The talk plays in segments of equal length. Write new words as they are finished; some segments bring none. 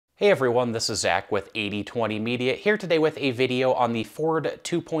Hey everyone, this is Zach with 8020 Media, here today with a video on the Ford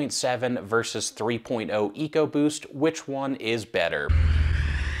 2.7 versus 3.0 EcoBoost. Which one is better?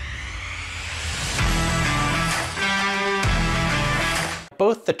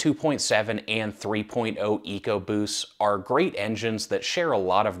 Both the 2.7 and 3.0 EcoBoosts are great engines that share a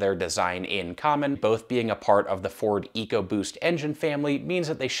lot of their design in common. Both being a part of the Ford EcoBoost engine family means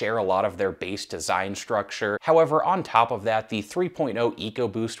that they share a lot of their base design structure. However, on top of that, the 3.0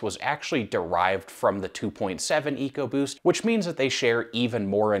 EcoBoost was actually derived from the 2.7 EcoBoost, which means that they share even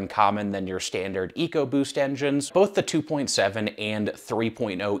more in common than your standard EcoBoost engines. Both the 2.7 and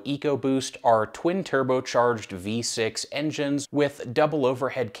 3.0 EcoBoost are twin turbocharged V6 engines with double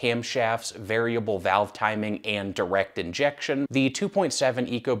overhead camshafts, variable valve timing, and direct injection. The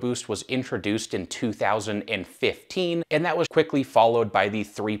 2.7 EcoBoost was introduced in 2015, and that was quickly followed by the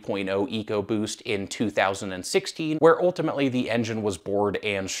 3.0 EcoBoost in 2016, where ultimately the engine was bored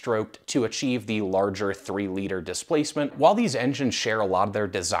and stroked to achieve the larger 3-liter displacement. While these engines share a lot of their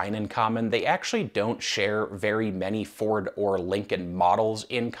design in common, they actually don't share very many Ford or Lincoln models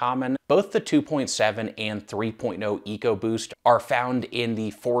in common. Both the 2.7 and 3.0 EcoBoost are found in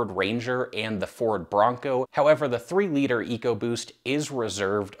the Ford Ranger and the Ford Bronco. However, the 3-liter EcoBoost is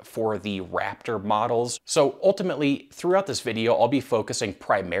reserved for the Raptor models. So ultimately, throughout this video, I'll be focusing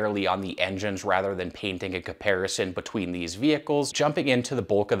primarily on the engines rather than painting a comparison between these vehicles. Jumping into the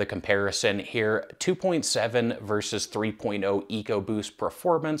bulk of the comparison here, 2.7 versus 3.0 EcoBoost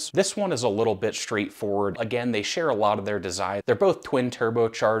performance. This one is a little bit straightforward. Again, they share a lot of their design. They're both twin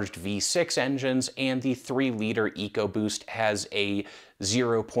turbocharged V6 engines, and the 3-liter EcoBoost has a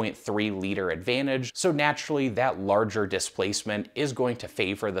 0.3 liter advantage, so naturally that larger displacement is going to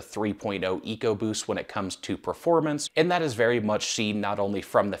favor the 3.0 EcoBoost when it comes to performance, and that is very much seen not only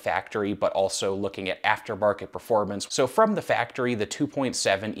from the factory but also looking at aftermarket performance. So from the factory, the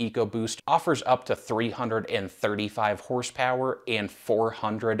 2.7 EcoBoost offers up to 335 horsepower and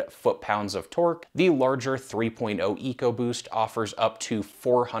 400 foot-pounds of torque. The larger 3.0 EcoBoost offers up to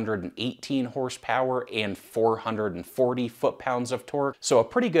 418 horsepower and 440 foot-pounds of torque. So a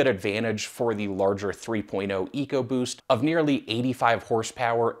pretty good advantage for the larger 3.0 EcoBoost of nearly 85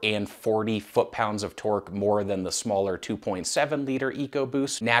 horsepower and 40 foot-pounds of torque more than the smaller 2.7 liter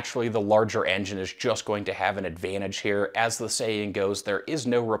EcoBoost. Naturally, the larger engine is just going to have an advantage here. As the saying goes, there is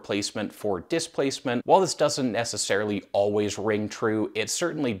no replacement for displacement. While this doesn't necessarily always ring true, it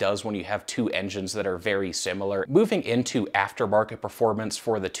certainly does when you have two engines that are very similar. Moving into aftermarket performance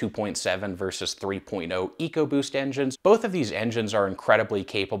for the 2.7 versus 3.0 EcoBoost engines, both of these engines are incredibly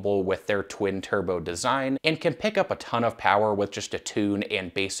capable with their twin turbo design and can pick up a ton of power with just a tune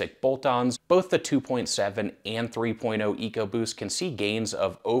and basic bolt-ons. Both the 2.7 and 3.0 EcoBoost can see gains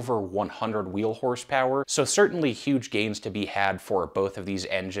of over 100 wheel horsepower, so certainly huge gains to be had for both of these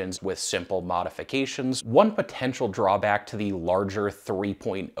engines with simple modifications. One potential drawback to the larger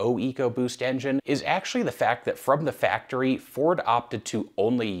 3.0 EcoBoost engine is actually the fact that from the factory, Ford opted to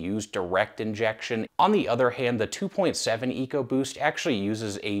only use direct injection. On the other hand, the 2.7 EcoBoost actually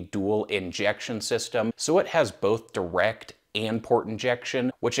uses a dual injection system, so it has both direct and port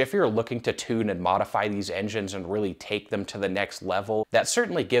injection, which if you're looking to tune and modify these engines and really take them to the next level, that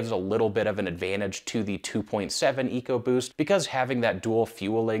certainly gives a little bit of an advantage to the 2.7 EcoBoost, because having that dual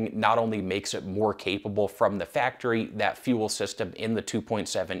fueling not only makes it more capable from the factory, that fuel system in the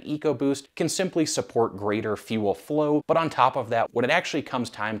 2.7 EcoBoost can simply support greater fuel flow, but on top of that, when it actually comes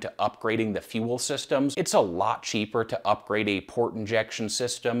time to upgrading the fuel systems, it's a lot cheaper to upgrade a port injection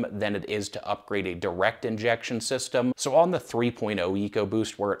system than it is to upgrade a direct injection system. So on the 3.0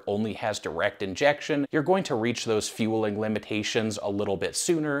 EcoBoost, where it only has direct injection, you're going to reach those fueling limitations a little bit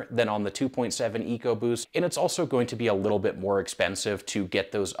sooner than on the 2.7 EcoBoost, and it's also going to be a little bit more expensive to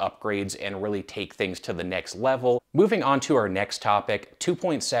get those upgrades and really take things to the next level. Moving on to our next topic,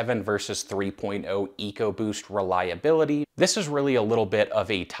 2.7 versus 3.0 EcoBoost reliability. This is really a little bit of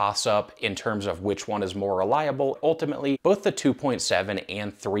a toss-up in terms of which one is more reliable. Ultimately, both the 2.7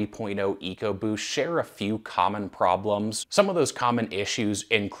 and 3.0 EcoBoost share a few common problems. Some of those common issues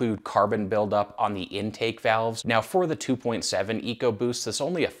include carbon buildup on the intake valves. Now for the 2.7 EcoBoost, this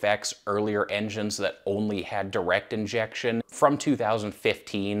only affects earlier engines that only had direct injection. From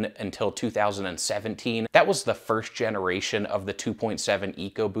 2015 until 2017, that was the first generation of the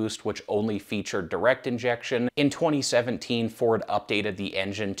 2.7 EcoBoost, which only featured direct injection. In 2017, Ford updated the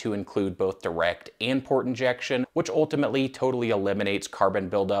engine to include both direct and port injection, which ultimately totally eliminates carbon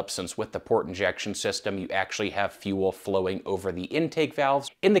buildup, since with the port injection system, you actually have fuel flow flowing over the intake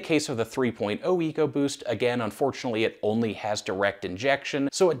valves. In the case of the 3.0 EcoBoost, again, unfortunately, it only has direct injection,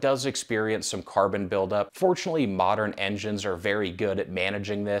 so it does experience some carbon buildup. Fortunately, modern engines are very good at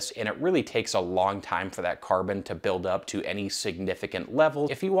managing this, and it really takes a long time for that carbon to build up to any significant level.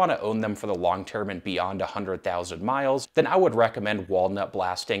 If you want to own them for the long term and beyond 100,000 miles, then I would recommend walnut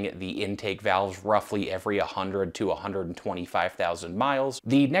blasting the intake valves roughly every 100 to 125,000 miles.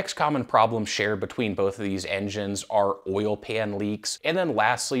 The next common problem shared between both of these engines are oil pan leaks. And then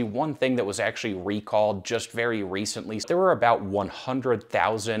lastly, one thing that was actually recalled just very recently, there were about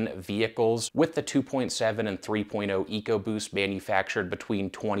 100,000 vehicles with the 2.7 and 3.0 EcoBoost manufactured between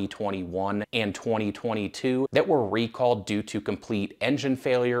 2021 and 2022 that were recalled due to complete engine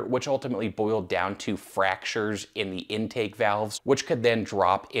failure, which ultimately boiled down to fractures in the intake valves, which could then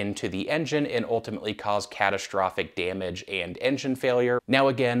drop into the engine and ultimately cause catastrophic damage and engine failure. Now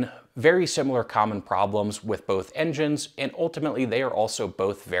again, very similar common problems with both engines, and ultimately they are also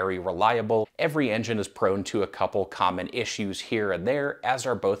both very reliable. Every engine is prone to a couple common issues here and there, as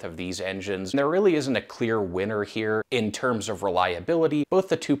are both of these engines. There really isn't a clear winner here in terms of reliability. Both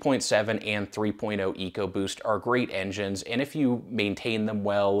the 2.7 and 3.0 EcoBoost are great engines, and if you maintain them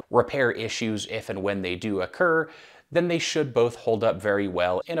well, repair issues if and when they do occur, then they should both hold up very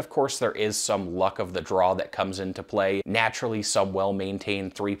well. And of course, there is some luck of the draw that comes into play. Naturally, some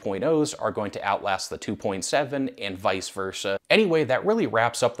well-maintained 3.0s are going to outlast the 2.7 and vice versa. Anyway, that really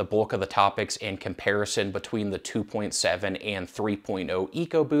wraps up the bulk of the topics in comparison between the 2.7 and 3.0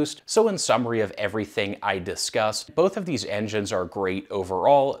 EcoBoost. So in summary of everything I discussed, both of these engines are great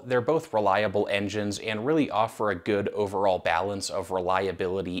overall. They're both reliable engines and really offer a good overall balance of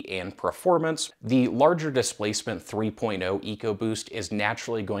reliability and performance. The larger displacement 3.0 EcoBoost is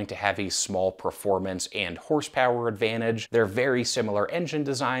naturally going to have a small performance and horsepower advantage. They're very similar engine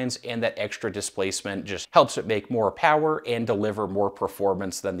designs, and that extra displacement just helps it make more power and deliver more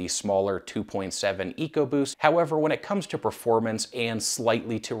performance than the smaller 2.7 EcoBoost. However, when it comes to performance and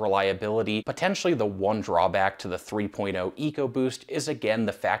slightly to reliability, potentially the one drawback to the 3.0 EcoBoost is again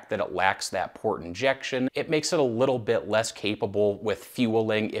the fact that it lacks that port injection. It makes it a little bit less capable with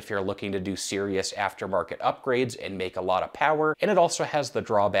fueling if you're looking to do serious aftermarket upgrades and make a lot of power, and it also has the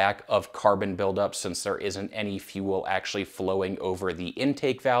drawback of carbon buildup since there isn't any fuel actually flowing over the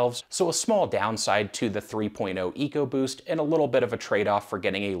intake valves. So a small downside to the 3.0 EcoBoost and a little bit of a trade-off for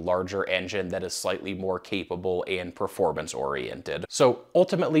getting a larger engine that is slightly more capable and performance oriented. So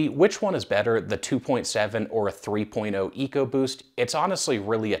ultimately, which one is better, the 2.7 or 3.0 EcoBoost? It's honestly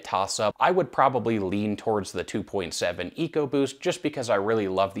really a toss-up. I would probably lean towards the 2.7 EcoBoost just because I really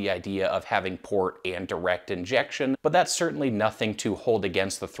love the idea of having port and direct injection, but that's certainly nothing to hold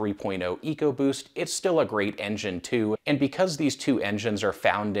against the 3.0 EcoBoost. It's still a great engine too, and because these two engines are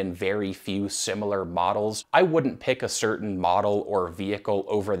found in very few similar models, I wouldn't pick a certain model or vehicle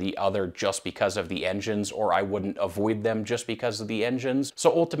over the other just because of the engines, or I wouldn't avoid them just because of the engines.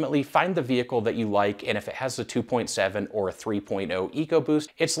 So ultimately, find the vehicle that you like, and if it has a 2.7 or a 3.0 EcoBoost,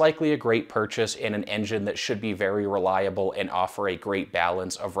 it's likely a great purchase and an engine that should be very reliable and offer a great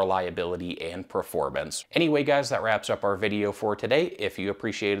balance of reliability and performance. Anyway, guys, that wraps up our video for today. If you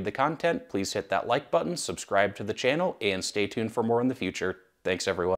appreciated the content, please hit that like button, subscribe to the channel, and stay tuned for more in the future. Thanks, everyone.